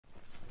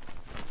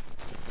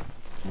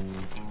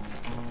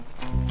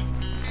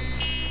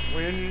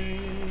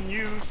When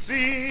you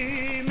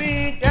see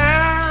me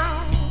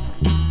down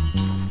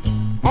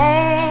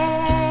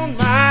on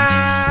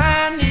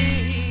my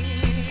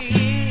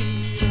knees,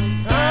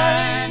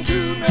 trying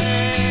to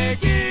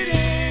make it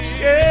in,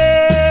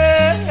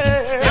 yeah,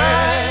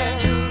 trying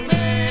to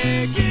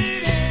make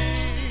it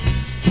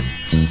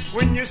in.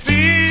 When you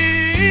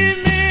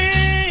see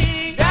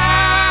me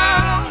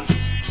down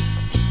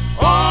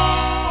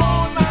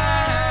on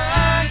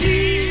my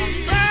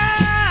knees,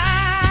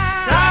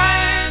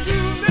 trying to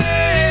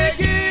make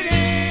it in,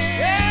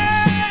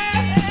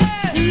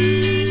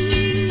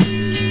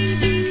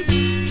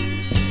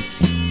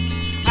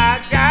 I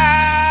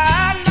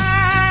got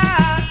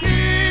my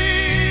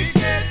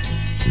ticket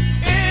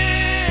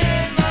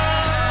in my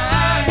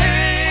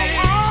hand.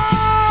 I'm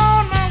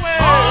on my way,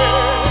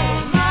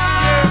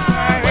 yes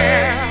I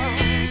am,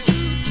 to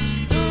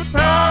the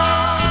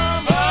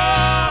promised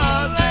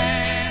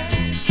land.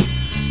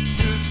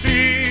 To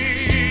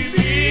see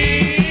me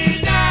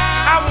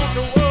now, I want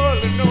the world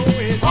to know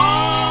it.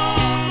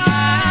 On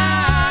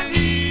my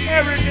knees,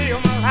 every day of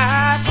my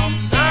life, I'm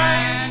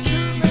trying to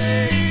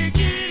make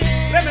it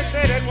in. Let me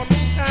say that one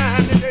more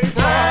time today,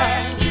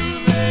 trying to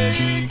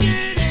make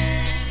it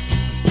in.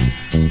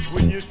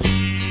 When you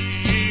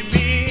see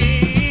me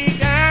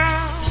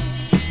down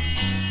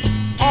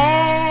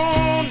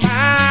on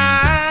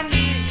my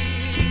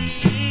knees,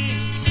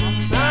 I'm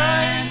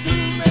trying to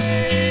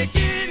make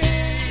it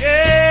in,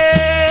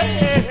 yeah,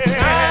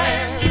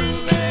 trying to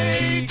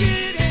make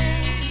it in.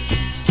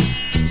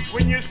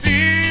 When you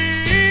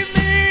see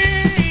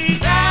me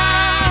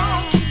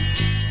down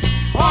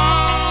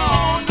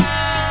on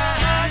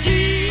my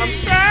knees, I'm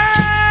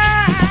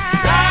trying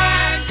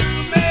to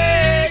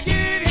make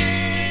it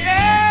in,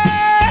 yeah.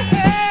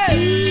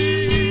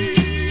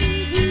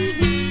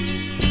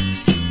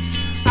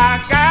 I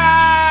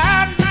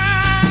got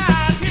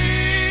my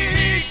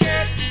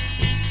ticket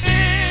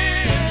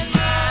in my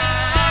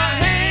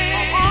hand.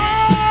 I'm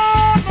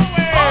on my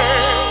way,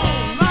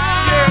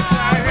 yes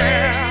I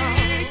am,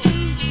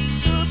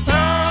 to the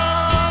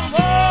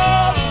promised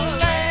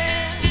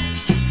land.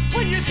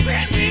 When you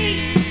set me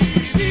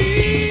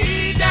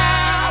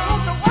down, I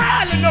want the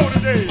world to know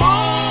today.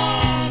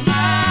 On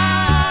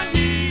my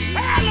knees,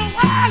 hello,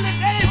 Wiley,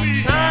 baby,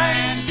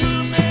 trying to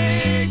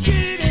make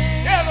it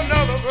in. There's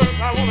another verse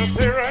I want to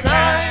say right now.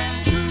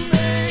 Trying to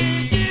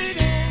make it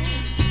in.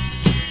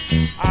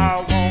 I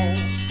won't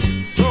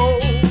go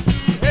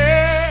to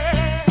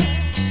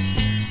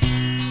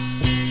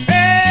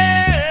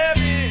heaven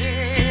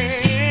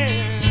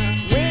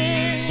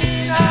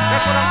when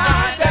that's what I'm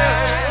trying to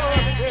tell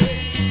you today.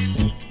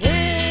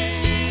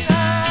 When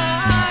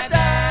I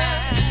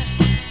die,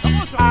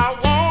 I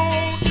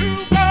want to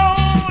go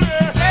to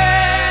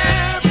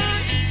heaven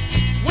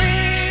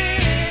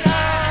when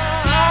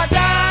I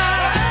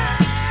die.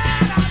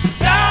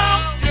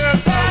 Shout,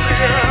 yes I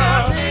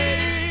will,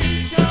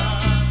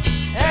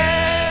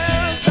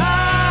 as I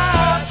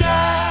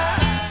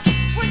die.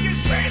 When you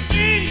set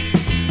me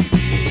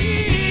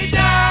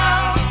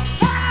down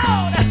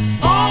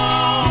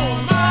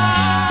on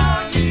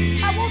my knees,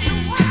 I want the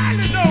world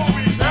to know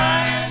we're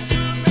trying to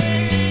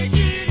make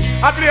it in.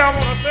 I believe I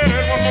want to say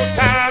that one more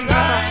time now.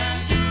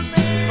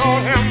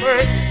 Lord have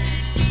mercy.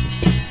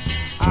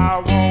 I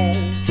want